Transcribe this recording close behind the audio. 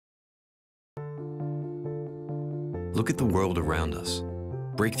Look at the world around us.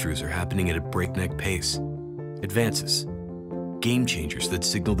 Breakthroughs are happening at a breakneck pace. Advances, game changers that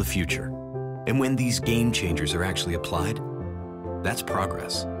signal the future. And when these game changers are actually applied, that's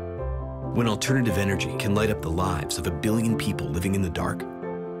progress. When alternative energy can light up the lives of 1 billion people living in the dark.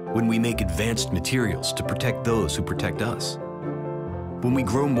 When we make advanced materials to protect those who protect us. When we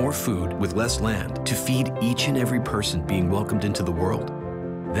grow more food with less land to feed each and every person being welcomed into the world,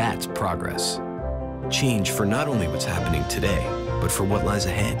 that's progress. Change for not only what's happening today, but for what lies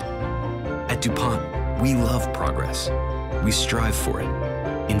ahead. At DuPont, we love progress. We strive for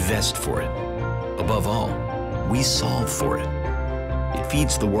it, invest for it. Above all, we solve for it. It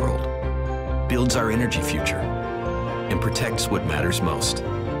feeds the world, builds our energy future, and protects what matters most.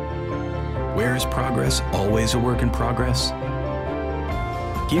 Where is progress always a work in progress?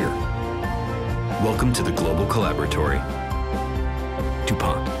 Here. Welcome to the Global Collaboratory.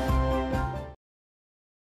 DuPont.